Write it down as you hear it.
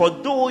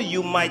Although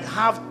you might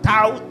have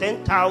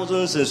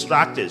 10,000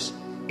 instructors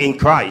in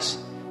Christ,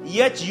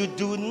 yet you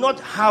do not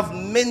have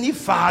many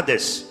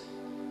fathers.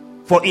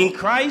 For in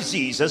Christ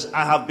Jesus,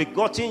 I have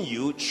begotten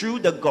you through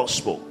the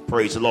gospel.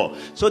 Praise the Lord.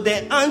 So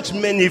there aren't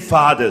many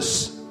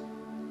fathers.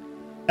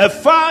 A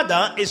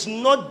father is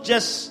not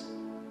just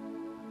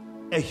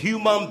a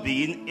human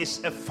being, it's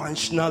a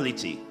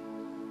functionality.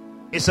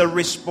 It's a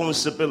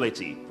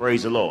responsibility.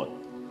 Praise the Lord.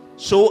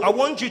 So I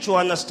want you to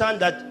understand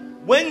that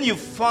when you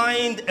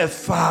find a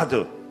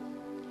father,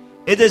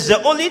 it is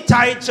the only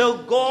title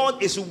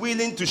God is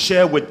willing to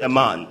share with a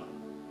man.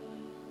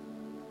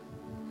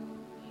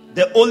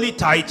 The only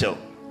title.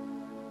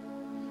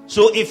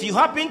 So if you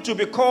happen to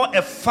be called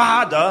a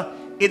father,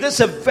 it is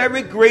a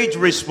very great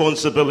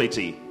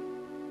responsibility.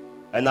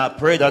 And I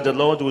pray that the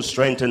Lord will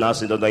strengthen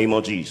us in the name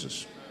of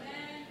Jesus.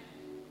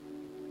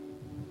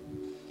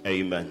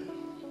 Amen.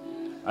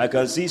 I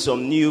can see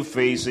some new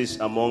faces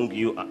among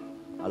you.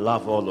 I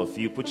love all of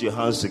you. Put your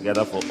hands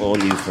together for all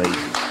new faces.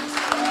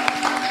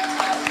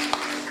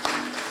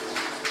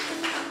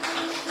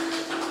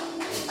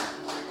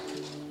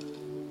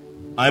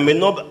 I may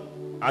not,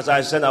 as I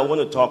said, I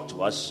want to talk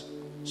to us.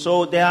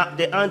 So there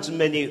aren't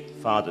many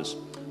fathers.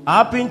 I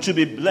happen to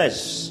be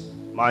blessed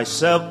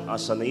myself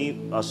as an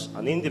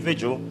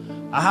individual.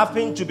 I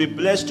happen to be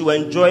blessed to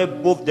enjoy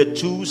both the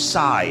two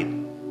sides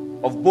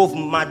of both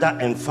mother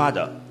and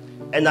father.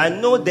 And I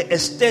know the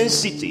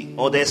extensity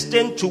or the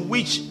extent to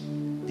which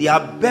their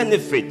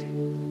benefit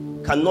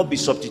cannot be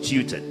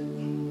substituted.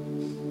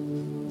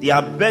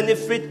 Their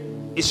benefit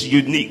is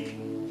unique.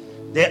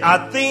 There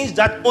are things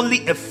that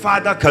only a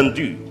father can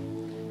do,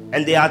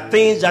 and there are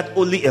things that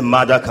only a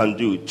mother can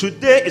do.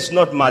 Today is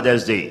not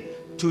Mother's Day.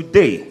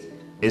 Today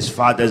is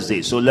Father's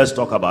Day. So let's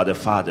talk about the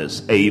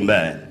fathers.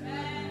 Amen.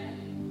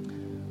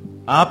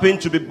 I happen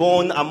to be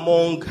born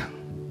among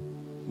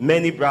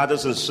many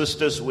brothers and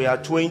sisters. We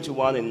are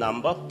 21 in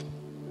number.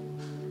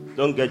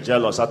 Don't get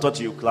jealous. I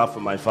thought you clap for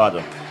my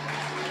father.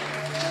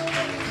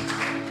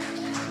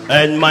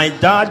 And my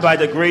dad, by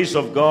the grace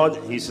of God,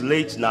 he's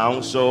late now.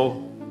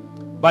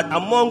 But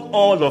among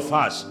all of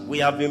us, we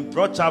have been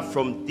brought up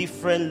from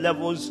different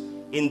levels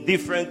in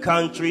different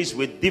countries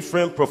with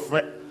different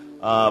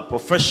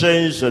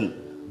professions. And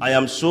I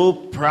am so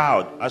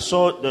proud. I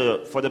saw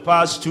for the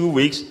past 2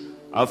 weeks,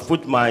 I've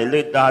put my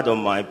late dad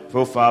on my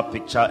profile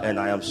picture, and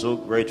I am so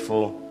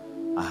grateful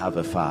I have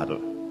a father.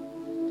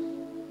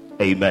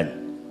 Amen.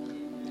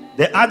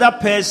 The other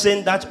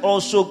person that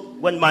also,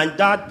 when my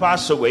dad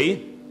passed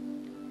away,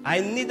 I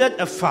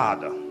needed a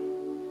father.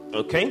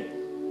 Okay?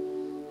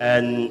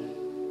 And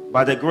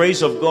by the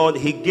grace of God,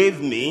 he gave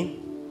me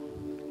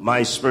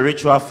my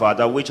spiritual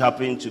father, which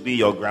happened to be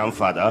your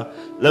grandfather.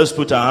 Let's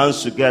put our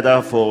hands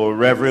together for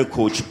Reverend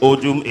Coach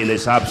Odum in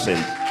his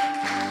absence.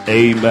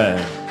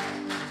 Amen.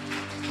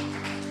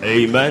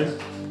 Amen.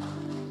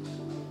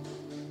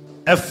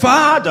 A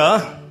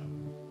father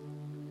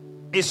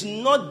is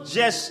not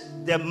just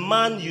the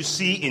man you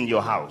see in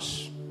your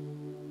house,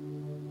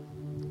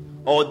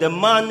 or the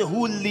man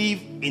who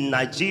lives in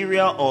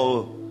Nigeria,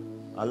 or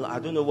I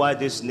don't know why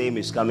this name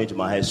is coming to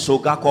my head.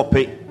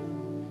 Sogakope.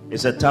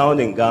 It's a town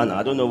in Ghana.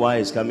 I don't know why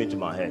it's coming to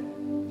my head.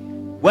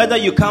 Whether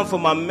you come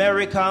from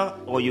America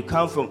or you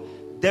come from...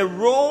 The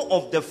role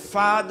of the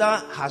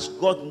father has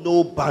got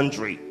no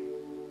boundary.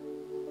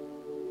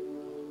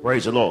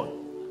 Praise the Lord.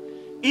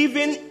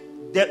 Even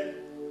the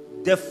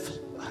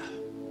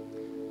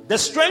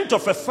strength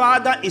of a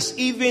father is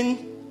even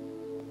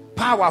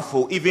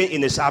powerful, even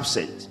in his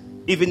absence,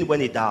 even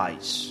when he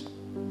dies.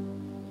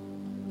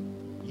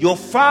 Your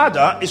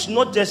father is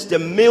not just the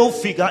male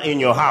figure in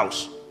your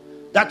house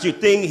that you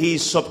think he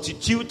is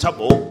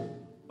substitutable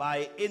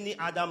by any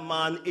other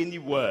man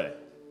anywhere.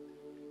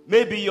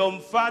 Maybe your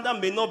father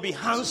may not be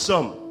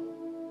handsome,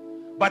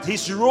 but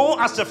his role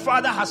as a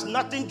father has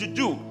nothing to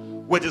do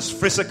with his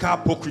physical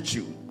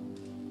pulchritude.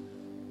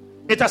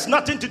 It has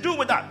nothing to do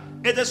with that.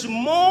 It is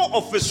more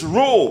of his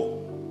role.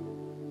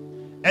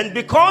 And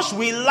because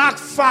we lack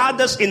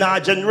fathers in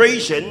our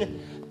generation,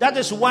 that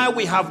is why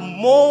we have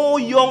more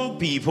young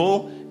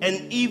people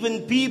and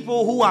even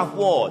people who have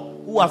what?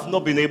 Who have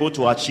not been able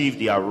to achieve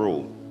their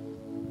role.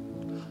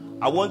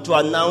 I want to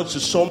announce to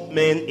some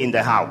men in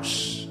the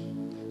house,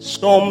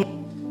 some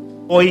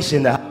boys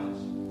in the house,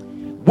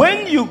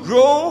 when you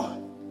grow,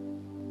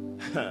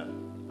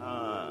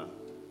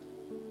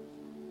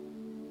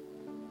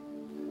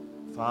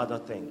 Father,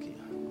 thank you.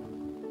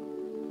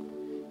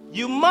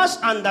 You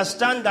must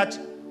understand that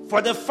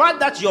for the fact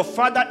that your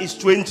father is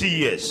 20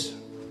 years,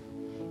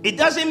 it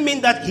doesn't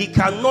mean that he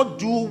cannot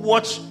do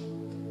what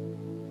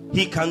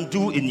he can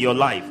do in your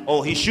life,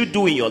 or he should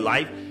do in your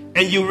life,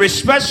 and you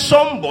respect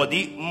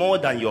somebody more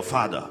than your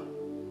father.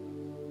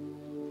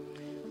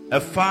 A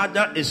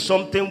father is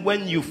something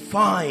when you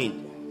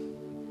find,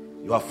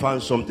 you have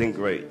found something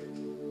great.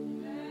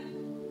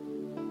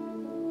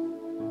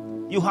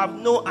 You have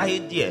no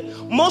idea.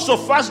 Most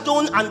of us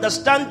don't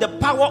understand the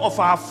power of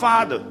our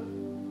father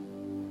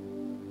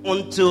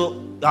until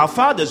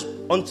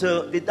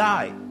they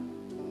die.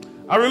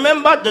 I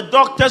remember the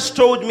doctors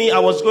told me I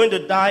was going to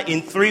die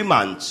in 3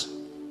 months.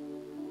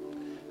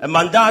 And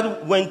my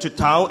dad went to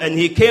town and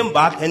he came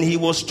back and he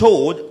was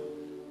told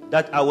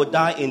that I would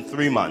die in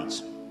 3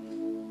 months.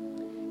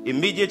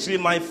 Immediately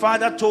my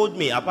father told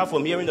me, apart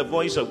from hearing the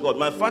voice of God,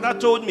 my father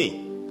told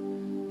me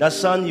that,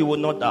 son, you will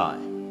not die.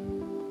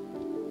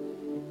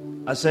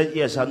 I said,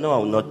 yes, I know I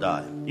will not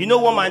die. You know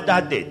what my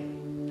dad did?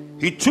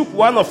 He took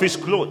one of his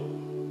clothes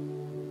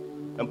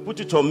and put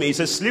it on me. He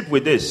said, sleep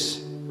with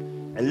this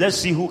and let's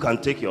see who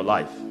can take your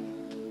life.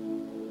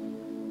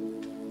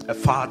 A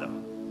father.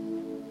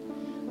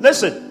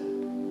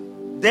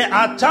 Listen, there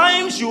are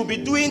times you'll be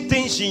doing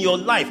things in your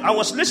life. I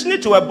was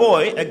listening to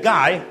a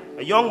guy,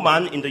 a young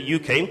man in the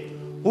UK,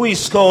 who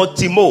is called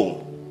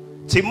Timo.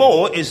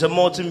 Timo is a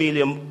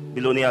multi-million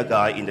billionaire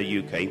guy in the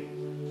UK.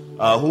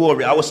 I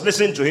was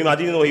listening to him. I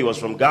didn't know he was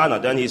from Ghana.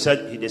 Then he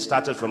said they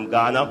started from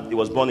Ghana. He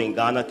was born in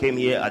Ghana, came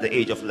here at the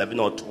age of 11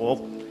 or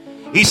 12.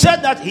 He said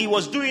that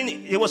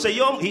he's a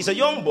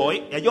young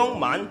boy, a young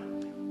man.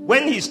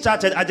 When he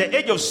started at the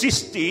age of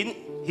 16,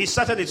 he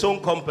started his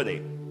own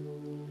company.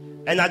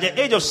 And at the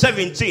age of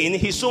 17,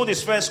 he sold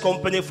his first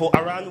company for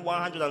around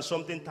 100 and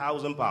something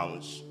thousand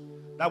pounds.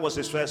 That was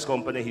his first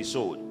company he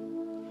sold.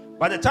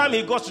 By the time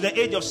he got to the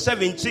age of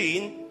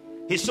 17,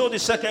 he sold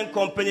his second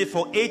company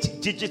for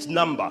 8-digit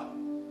numbers.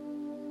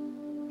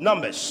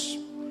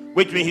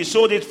 Which means he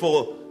sold it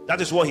for,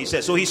 that is what he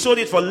said. So he sold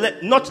it for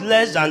not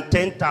less than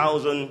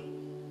 10,000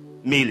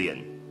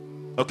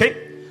 million. Okay?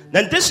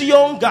 Then this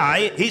young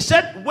guy, he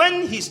said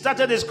when he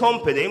started his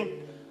company,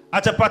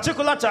 at a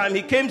particular time,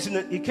 he came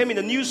in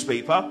the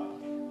newspaper,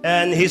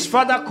 and his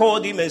father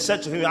called him and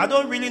said to him, I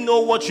don't really know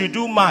what you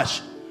do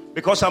much,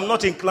 because I'm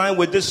not inclined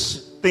with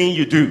this thing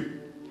you do.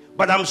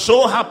 But I'm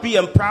so happy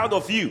and proud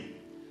of you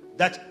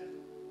that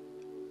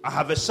I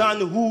have a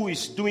son who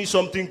is doing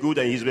something good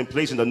and he's been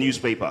placed in the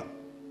newspaper.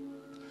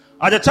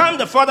 At the time,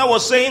 the father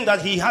was saying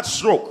that he had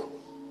stroke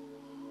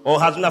or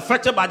has been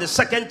affected by the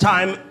second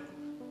time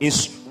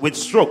with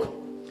stroke.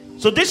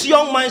 So this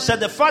young man said,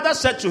 the father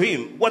said to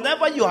him,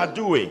 whatever you are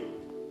doing,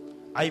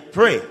 I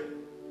pray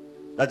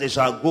that it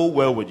shall go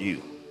well with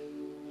you.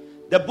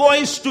 The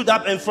boy stood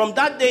up, and from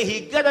that day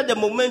he gathered the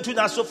momentum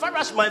that so far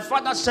as my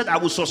father said I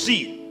will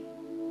succeed,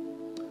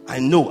 I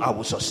know I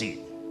will succeed.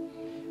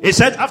 He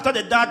said after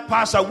the dad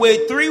passed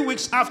away, 3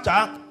 weeks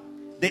after,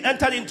 they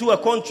entered into a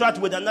contract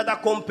with another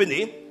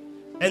company,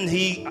 and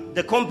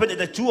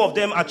the two of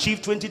them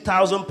achieved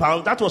 20,000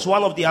 pounds. That was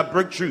one of their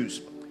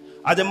breakthroughs.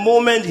 At the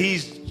moment,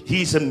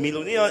 he's a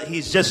millionaire.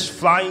 He's just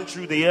flying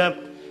through the air.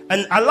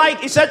 And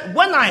he said,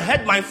 when I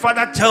heard my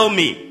father tell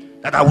me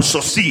that I would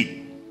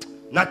succeed,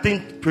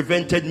 nothing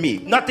prevented me.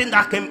 Nothing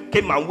that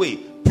came my way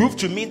proved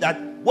to me that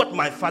what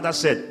my father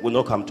said will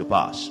not come to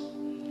pass.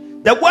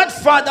 The word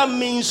father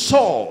means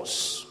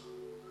source.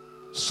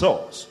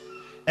 Source.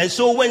 And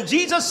so when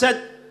Jesus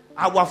said,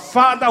 our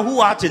Father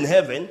who art in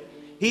heaven,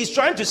 he's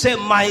trying to say,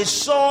 my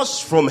source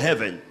from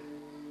heaven.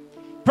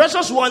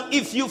 Precious one,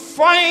 if you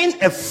find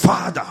a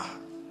father,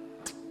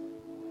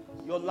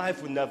 your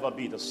life will never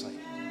be the same.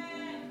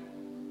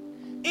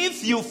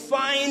 If you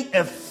find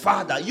a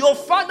father, your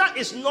father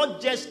is not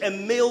just a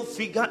male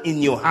figure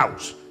in your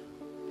house.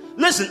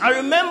 Listen, I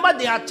remember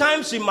there are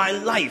times in my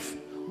life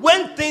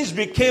when things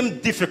became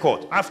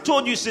difficult. I've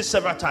told you this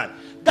several times,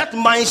 that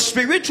my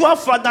spiritual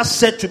father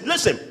said to me,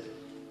 listen,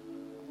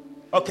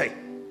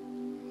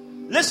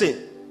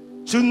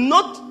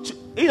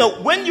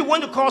 when you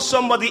want to call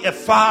somebody a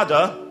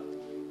father,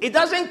 it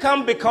doesn't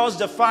come because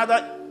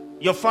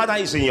your father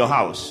is in your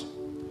house.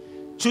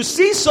 To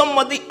see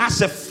somebody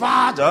as a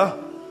father,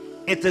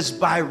 it is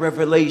by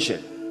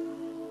revelation.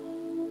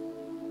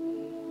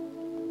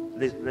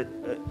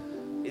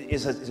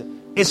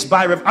 It's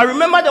by I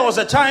remember there was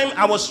a time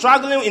I was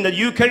struggling in the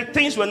UK.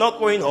 Things were not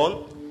going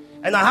on.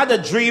 And I had a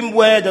dream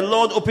where the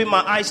Lord opened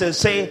my eyes and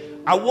said,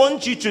 I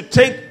want you to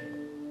take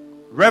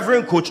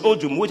Reverend Coach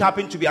Odum, which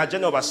happened to be our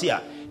general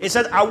overseer. He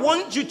said, I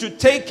want you to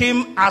take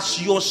him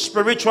as your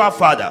spiritual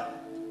father.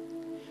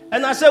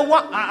 And I said,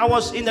 what? I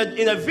was in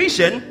a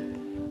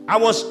vision.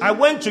 I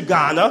went to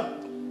Ghana.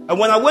 And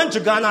when I went to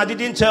Ghana, I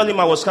didn't tell him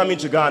I was coming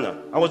to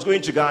Ghana. I was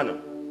going to Ghana.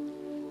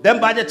 Then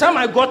by the time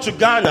I got to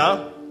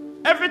Ghana,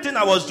 everything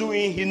I was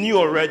doing, he knew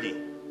already.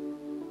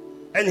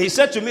 And he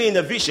said to me in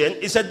a vision,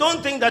 he said,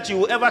 don't think that you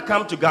will ever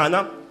come to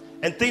Ghana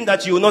and think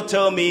that you will not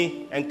tell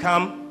me and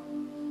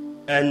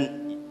come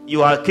and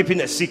you are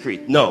keeping a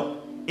secret. No.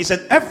 He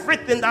said,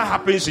 everything that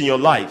happens in your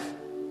life,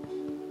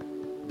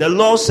 the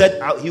Lord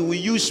said he will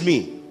use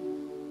me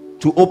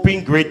to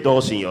open great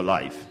doors in your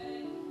life.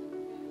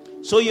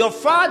 So your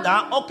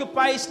father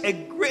occupies a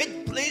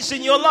great place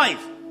in your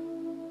life.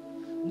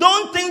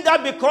 Don't think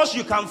that because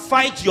you can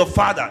fight your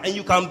father and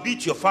you can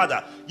beat your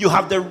father, you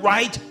have the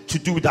right to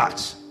do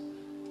that.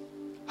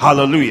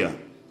 Hallelujah.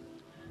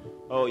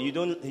 Oh, you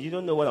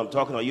don't know what I'm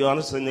talking about. You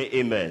understand it?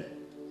 Amen.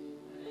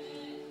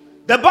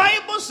 The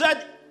Bible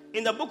said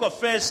in the book of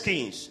 1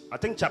 Kings, I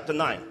think chapter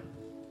 9.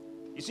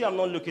 You see, I'm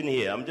not looking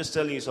here. I'm just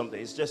telling you something.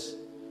 It's just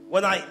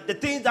the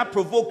thing that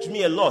provokes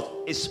me a lot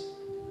is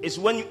is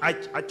when I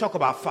talk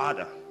about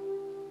father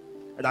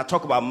and I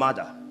talk about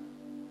mother.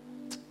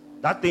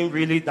 That thing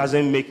really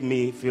doesn't make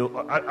me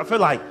feel... I feel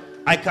like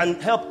I can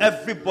help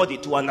everybody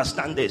to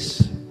understand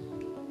this.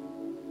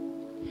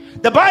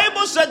 The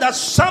Bible said that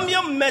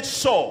Samuel met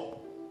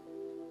Saul.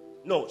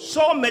 No,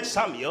 Saul met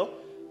Samuel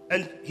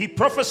and he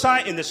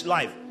prophesied in his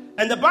life.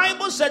 And the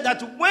Bible said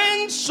that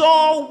when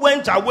Saul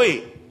went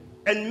away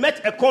and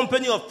met a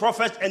company of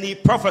prophets and he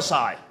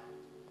prophesied.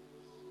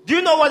 Do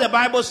you know what the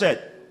Bible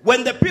said?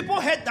 When the people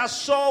heard that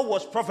Saul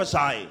was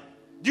prophesying,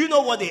 do you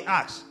know what they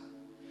asked?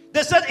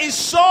 They said, is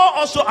Saul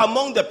also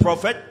among the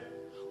prophet?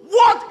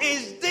 What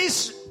is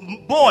this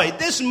boy,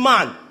 this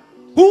man,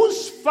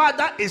 whose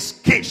father is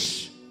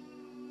Kish?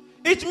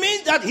 It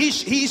means that he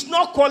is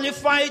not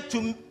qualified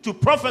to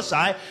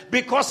prophesy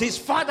because his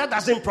father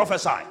doesn't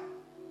prophesy.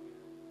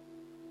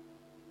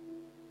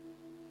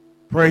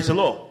 Praise the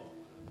Lord.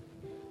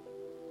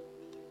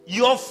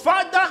 Your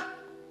father,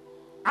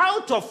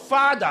 out of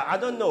father, I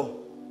don't know.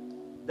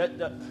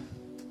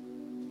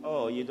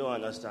 Oh, you don't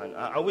understand.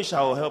 I wish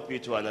I would help you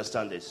to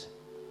understand this.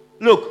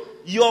 Look,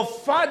 your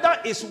father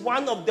is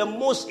one of the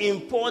most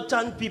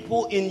important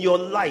people in your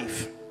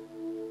life.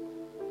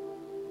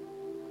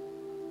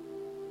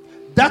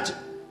 That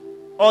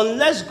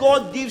unless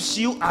God gives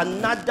you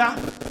another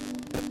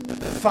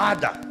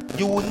father,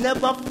 you will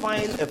never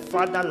find a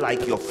father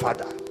like your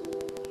father.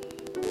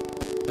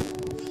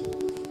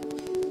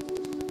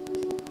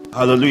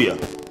 Hallelujah.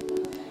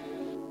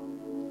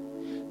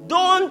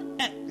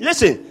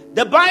 Listen,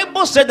 the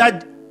Bible said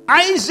that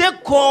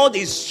Isaac called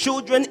his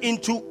children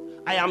into,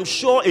 I am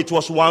sure it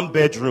was one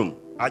bedroom.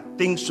 I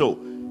think so.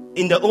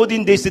 In the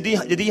olden days, they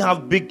didn't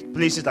have big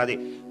places like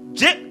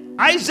that.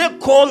 Isaac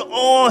called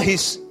all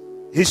his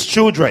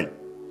children.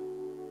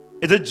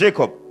 Is it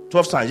Jacob?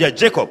 12 sons. Yeah,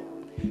 Jacob.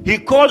 He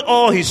called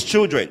all his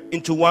children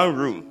into one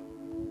room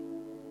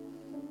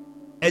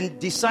and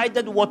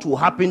decided what will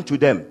happen to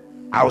them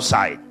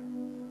outside.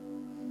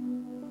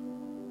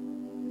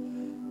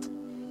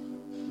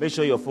 Make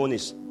sure your phone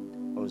is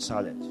on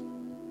silent.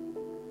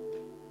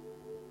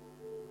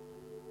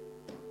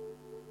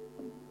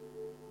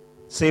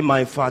 Say,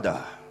 my father,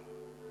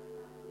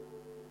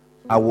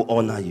 I will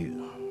honor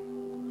you.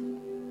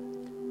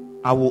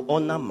 I will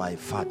honor my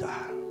father.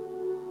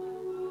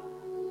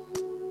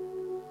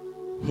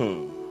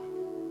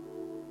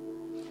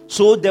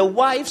 So the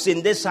wives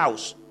in this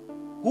house,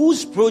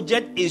 whose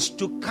project is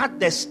to cut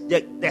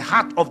the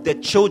heart of the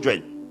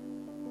children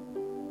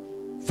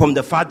from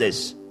the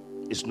fathers,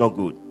 is not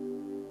good.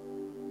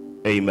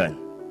 Amen.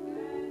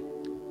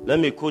 Let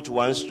me quote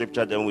one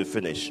scripture, then we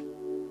finish.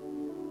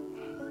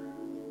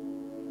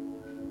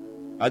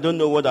 I don't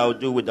know what I would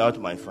do without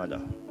my father.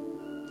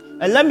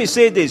 And let me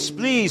say this,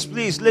 please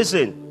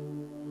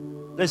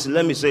listen. Listen,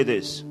 let me say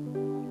this.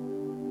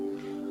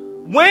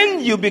 When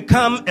you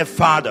become a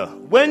father,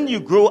 when you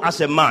grow as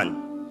a man,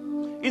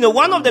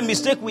 one of the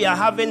mistakes we are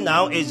having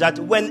now is that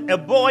when a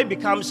boy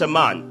becomes a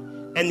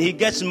man and he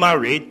gets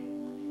married,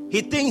 he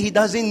thinks he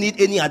doesn't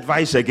need any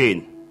advice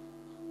again.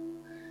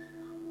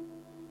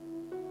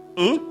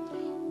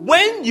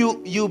 When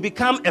you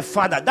become a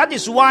father, that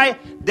is why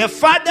the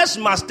fathers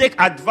must take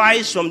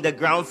advice from the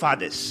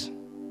grandfathers.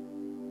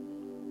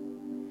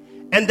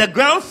 And the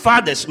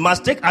grandfathers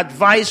must take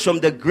advice from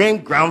the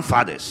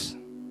great-grandfathers.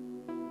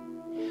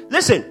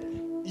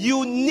 Listen,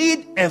 you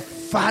need a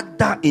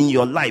father in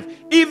your life.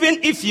 Even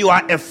if you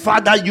are a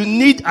father, you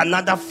need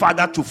another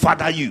father to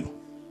father you.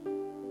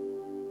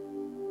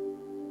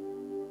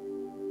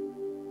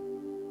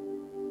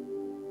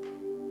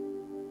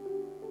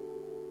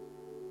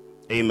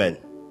 Amen.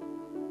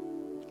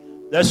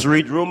 Let's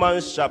read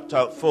Romans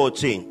chapter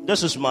 14.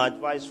 This is my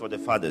advice for the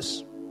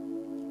fathers.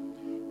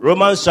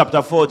 Romans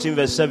chapter 14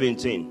 verse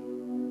 17.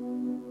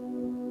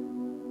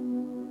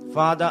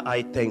 Father,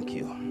 I thank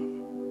you.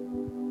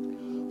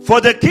 For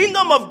the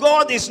kingdom of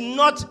God is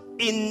not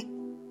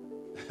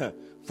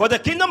for the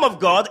kingdom of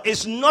God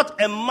is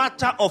not a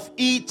matter of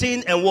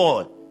eating and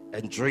what?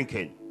 And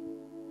drinking.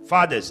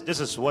 Fathers, this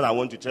is what I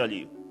want to tell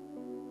you.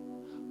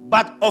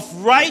 But of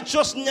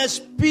righteousness,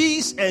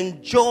 peace,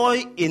 and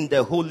joy in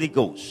the Holy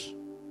Ghost,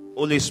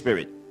 Holy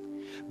Spirit.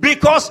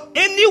 Because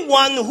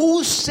anyone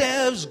who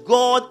serves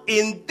God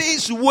in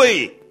this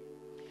way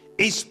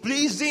is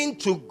pleasing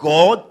to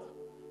God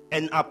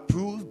and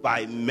approved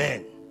by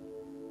men.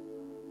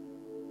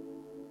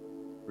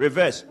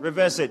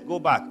 Reverse it. Go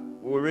back.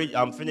 We'll read.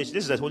 I'm finished.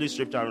 This is the Holy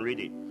Scripture I'm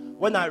reading.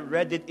 When I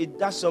read it, it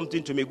does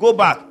something to me. Go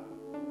back.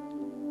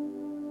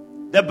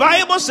 The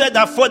Bible said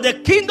that for the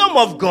kingdom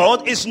of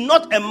God is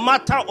not a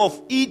matter of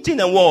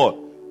eating and what?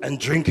 And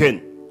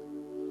drinking.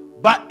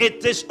 But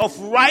it is of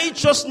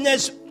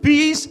righteousness,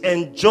 peace,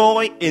 and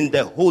joy in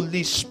the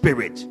Holy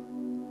Spirit.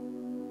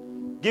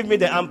 Give me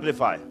the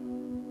amplifier.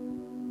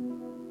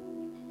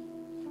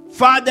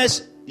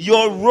 Fathers,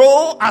 your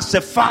role as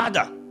a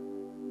father.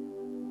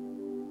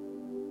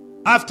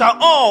 After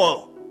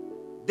all,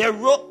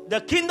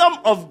 the kingdom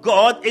of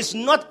God is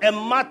not a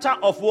matter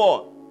of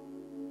what?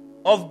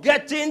 Of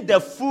getting the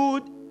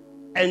food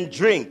and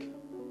drink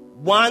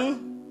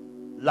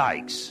one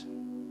likes.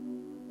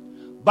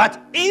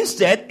 but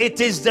instead it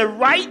is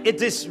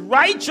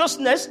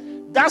righteousness,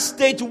 that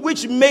state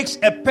which makes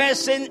a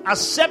person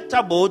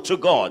acceptable to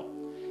God,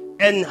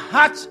 and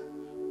heart,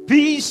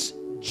 peace,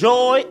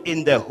 joy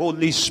in the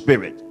Holy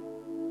Spirit.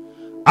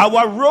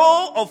 Our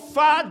role of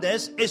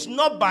fathers is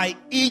not by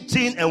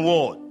eating and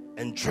what?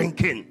 And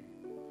drinking.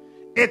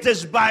 It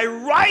is by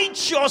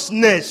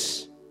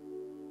righteousness.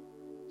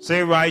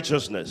 Say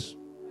righteousness.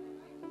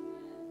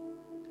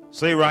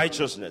 Say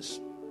righteousness.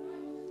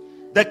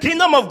 The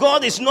kingdom of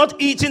God is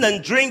not eating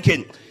and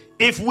drinking.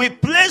 If we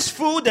place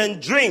food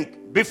and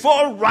drink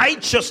before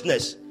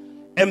righteousness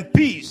and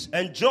peace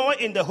and joy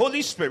in the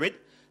Holy Spirit,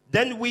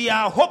 then we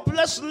are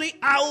hopelessly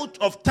out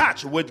of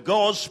touch with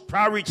God's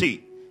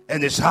priority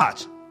and His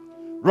heart.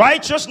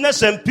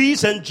 Righteousness and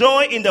peace and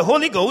joy in the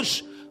Holy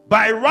Ghost.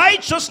 By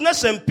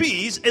righteousness and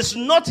peace is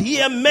not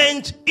here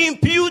meant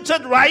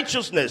imputed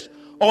righteousness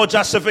or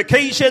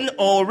justification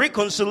or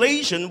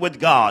reconciliation with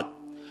God,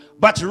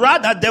 but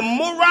rather the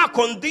moral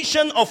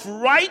condition of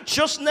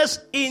righteousness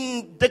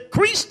in the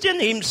Christian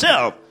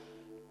himself,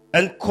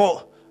 and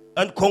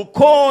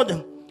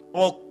concord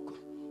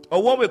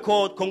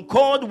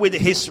with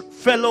his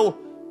fellow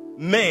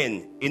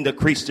men in the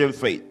Christian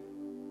faith.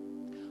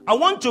 I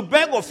want to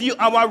beg of you,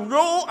 our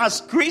role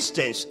as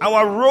Christians,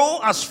 our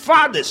role as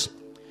fathers,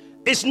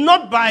 is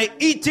not by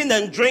eating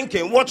and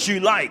drinking what you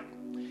like.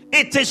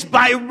 It is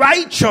by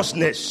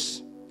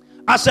righteousness.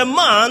 As a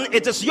man,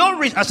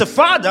 as a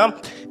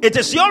father, it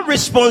is your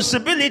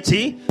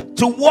responsibility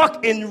to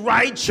walk in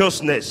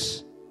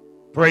righteousness.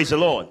 Praise the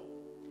Lord.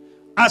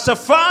 As a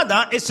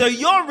father, it's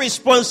your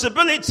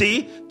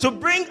responsibility to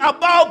bring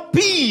about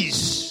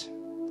peace.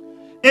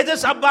 It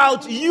is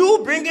about you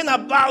bringing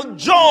about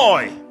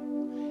joy.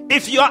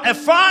 If you are a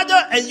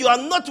father and you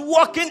are not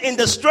walking in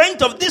the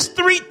strength of these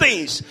three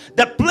things,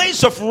 the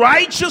place of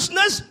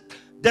righteousness,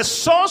 the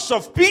source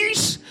of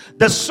peace,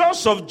 the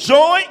source of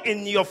joy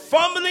in your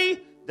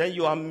family, then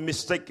you are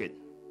mistaken.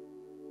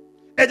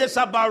 It is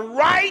about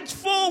right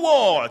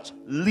forward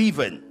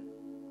living.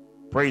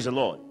 Praise the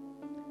Lord.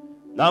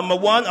 Number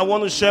one, I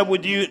want to share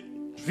with you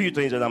a few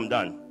things and I'm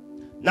done.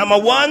 Number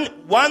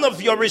one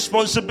of your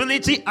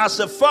responsibility as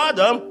a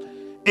father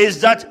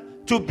is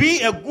that to be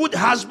a good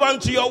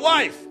husband to your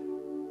wife.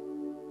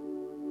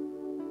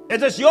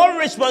 It is your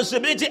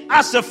responsibility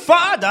as a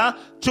father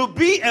to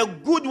be a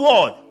good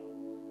one.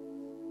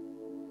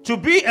 To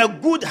be a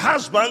good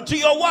husband to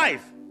your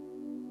wife.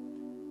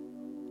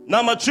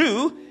 Number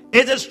two,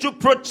 it is to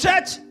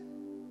protect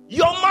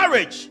your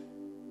marriage.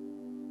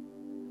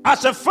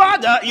 As a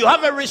father, you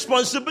have a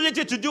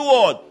responsibility to do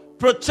what?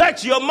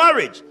 Protect your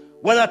marriage.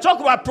 When I talk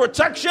about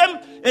protection,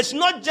 it's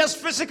not just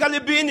physically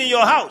being in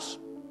your house.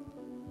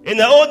 In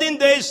the olden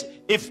days,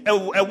 if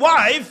a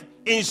wife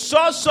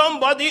insults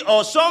somebody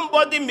or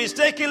somebody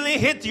mistakenly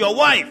hit your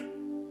wife,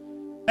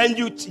 and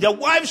the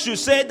wife should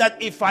say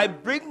that if I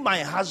bring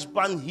my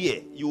husband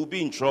here, you will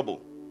be in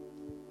trouble.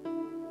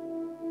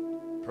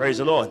 Praise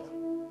the Lord.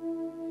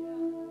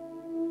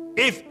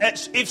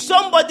 If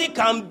somebody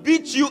can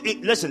beat you,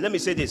 listen, let me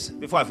say this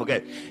before I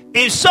forget.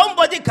 If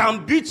somebody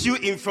can beat you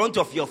in front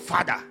of your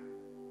father,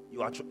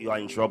 you are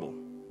in trouble.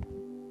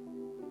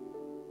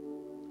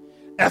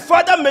 A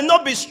father may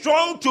not be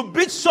strong to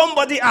beat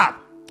somebody up,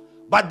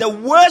 but the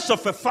words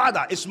of a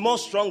father is more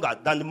stronger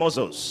than the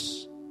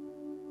muscles.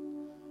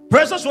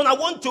 Precious one, I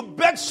want to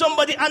beg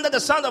somebody under the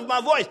sound of my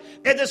voice.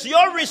 It is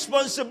your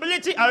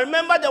responsibility. I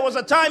remember there was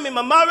a time in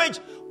my marriage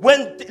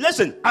when,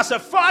 listen, as a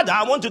father,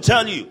 I want to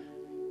tell you,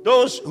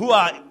 those who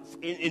are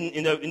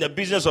in the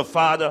business of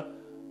father,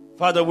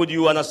 would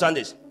you understand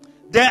this?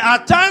 There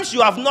are times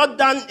you have not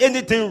done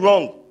anything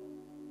wrong,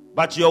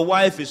 but your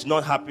wife is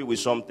not happy with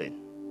something.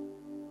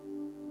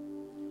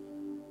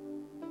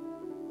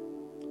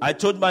 I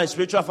told my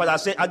spiritual father, I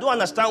said, I don't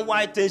understand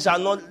why things are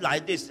not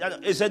like this.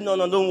 He said, no,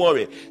 don't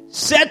worry.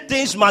 Said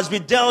things must be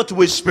dealt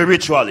with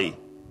spiritually.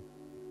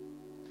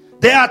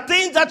 There are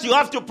things that you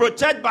have to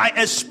protect by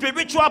a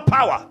spiritual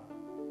power.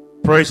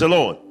 Praise the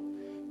Lord.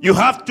 You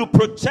have to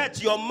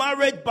protect your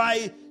marriage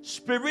by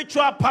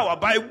spiritual power,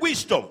 by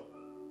wisdom.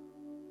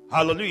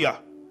 Hallelujah.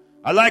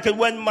 I like it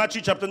when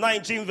Matthew chapter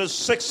 19 verse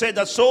 6 said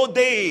that so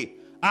they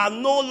are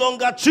no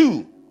longer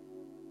two,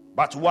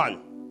 but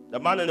one. The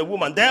man and the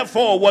woman.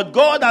 Therefore, what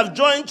God has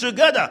joined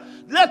together,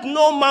 let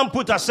no man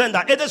put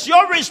asunder. It is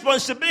your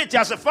responsibility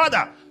as a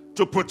father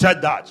to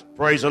protect that.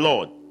 Praise the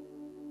Lord.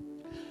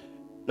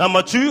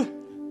 Number three,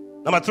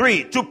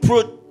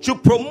 to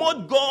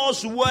promote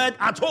God's word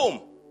at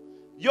home.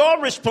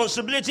 Your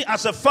responsibility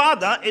as a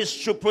father is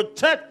to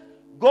protect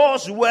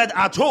God's word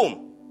at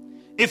home.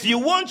 If you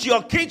want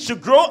your kids to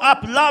grow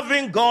up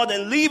loving God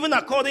and living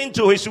according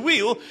to His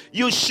will,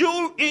 you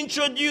should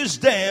introduce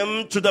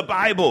them to the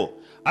Bible.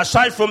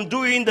 Aside from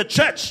doing the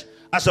church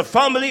as a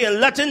family and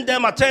letting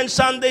them attend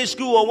Sunday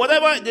school or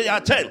whatever they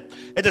attend,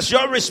 it is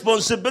your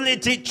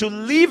responsibility to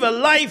live a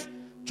life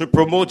to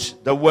promote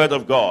the word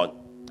of God.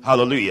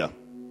 Hallelujah.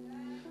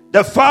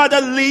 The father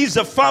leads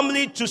the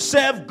family to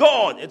serve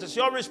God. It is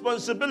your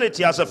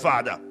responsibility as a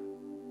father.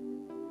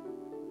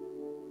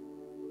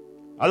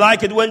 I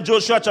like it when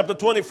Joshua chapter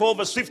 24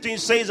 verse 15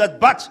 says that,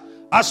 but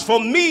as for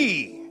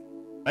me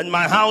and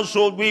my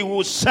household, we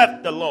will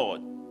serve the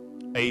Lord.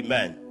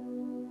 Amen.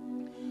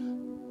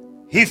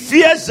 He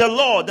fears the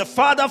Lord. The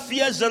father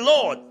fears the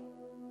Lord.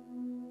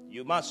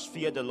 You must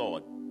fear the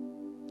Lord.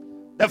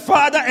 The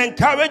father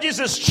encourages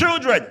his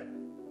children.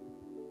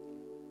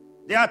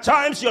 There are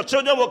times your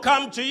children will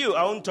come to you.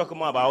 I won't talk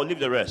more about it. I'll leave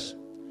the rest.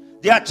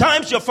 There are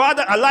times your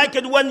father, I like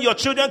it when your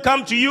children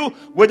come to you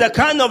with a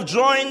kind of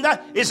drawing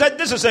that he said,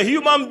 this is a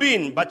human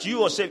being. But you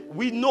will say,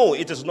 we know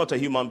it is not a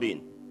human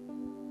being.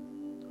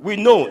 We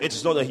know it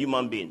is not a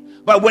human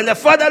being. But when the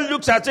father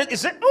looks at it, he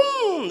said,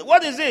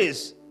 what is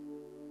this?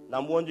 And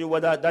I'm wondering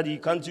whether, Daddy,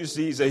 can't you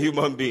see it's a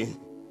human being?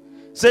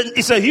 Said,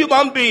 it's a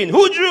human being.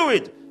 Who drew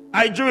it?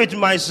 I drew it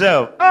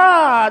myself.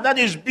 That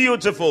is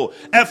beautiful.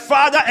 A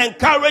father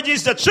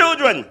encourages the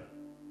children.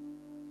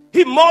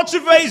 He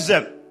motivates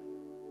them.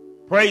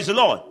 Praise the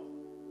Lord.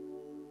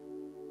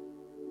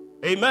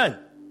 Amen.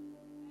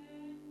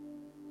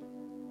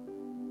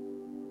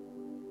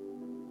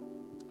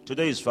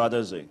 Today is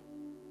Father's Day.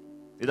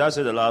 Did I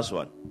say the last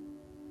one?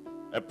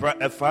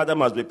 A father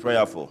must be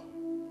prayerful.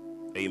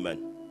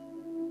 Amen.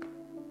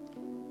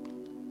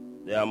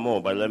 There are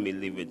more, but let me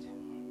leave it.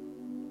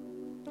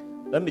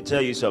 Let me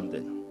tell you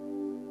something.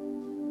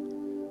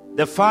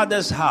 The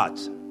father's heart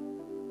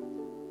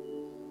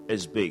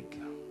is big.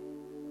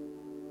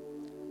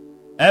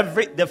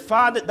 The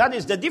father, that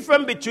is the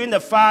difference between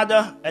the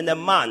father and the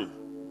man.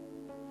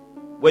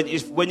 When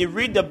you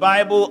read the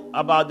Bible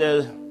about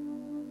the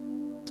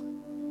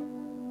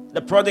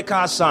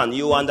prodigal son,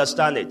 you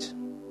understand it.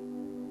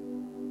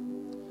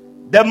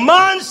 The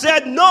man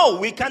said, no,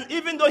 we can,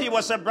 even though he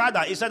was a brother,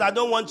 he said, I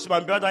don't want my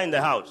brother in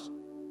the house.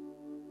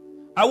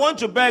 I want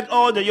to beg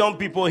all the young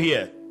people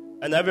here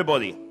and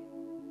everybody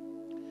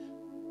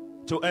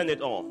to end it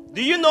all.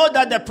 Do you know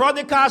that the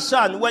prodigal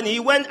son, when he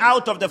went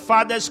out of the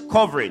father's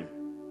covering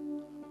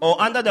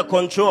or under the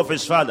control of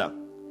his father,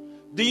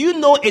 do you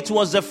know it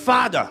was the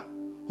father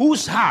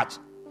whose heart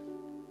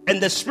and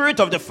the spirit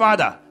of the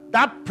father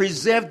that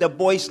preserved the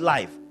boy's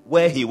life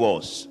where he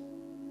was?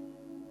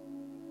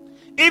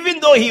 Even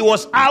though he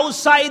was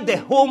outside the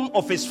home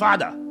of his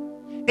father,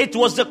 it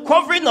was the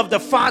covering of the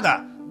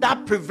father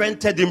that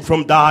prevented him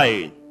from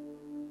dying.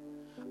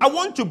 I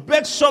want to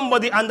beg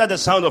somebody under the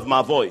sound of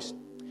my voice.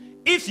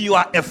 If you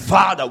are a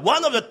father,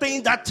 one of the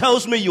things that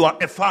tells me you are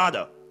a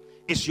father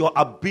is your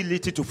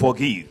ability to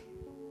forgive.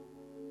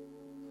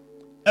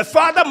 A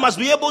father must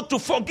be able to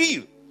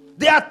forgive.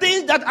 There are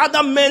things that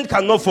other men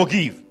cannot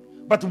forgive.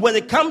 But when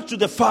it comes to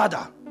the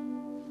father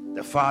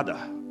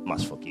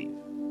must forgive.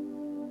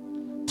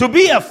 To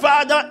be a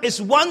father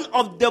is one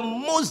of the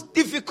most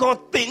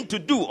difficult things to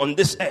do on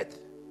this earth.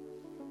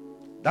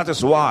 That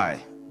is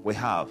why we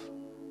have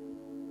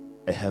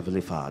a heavenly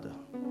Father.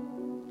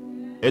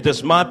 It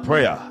is my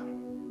prayer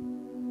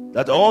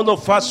that all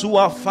of us who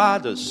are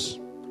fathers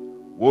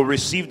will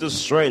receive the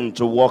strength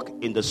to walk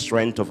in the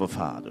strength of a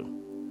father.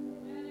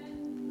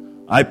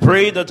 I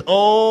pray that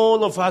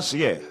all of us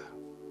here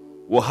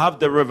will have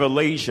the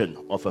revelation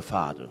of a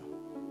father.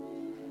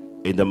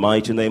 In the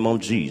mighty name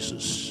of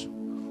Jesus,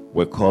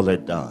 we call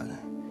it done.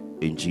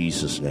 In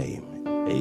Jesus' name.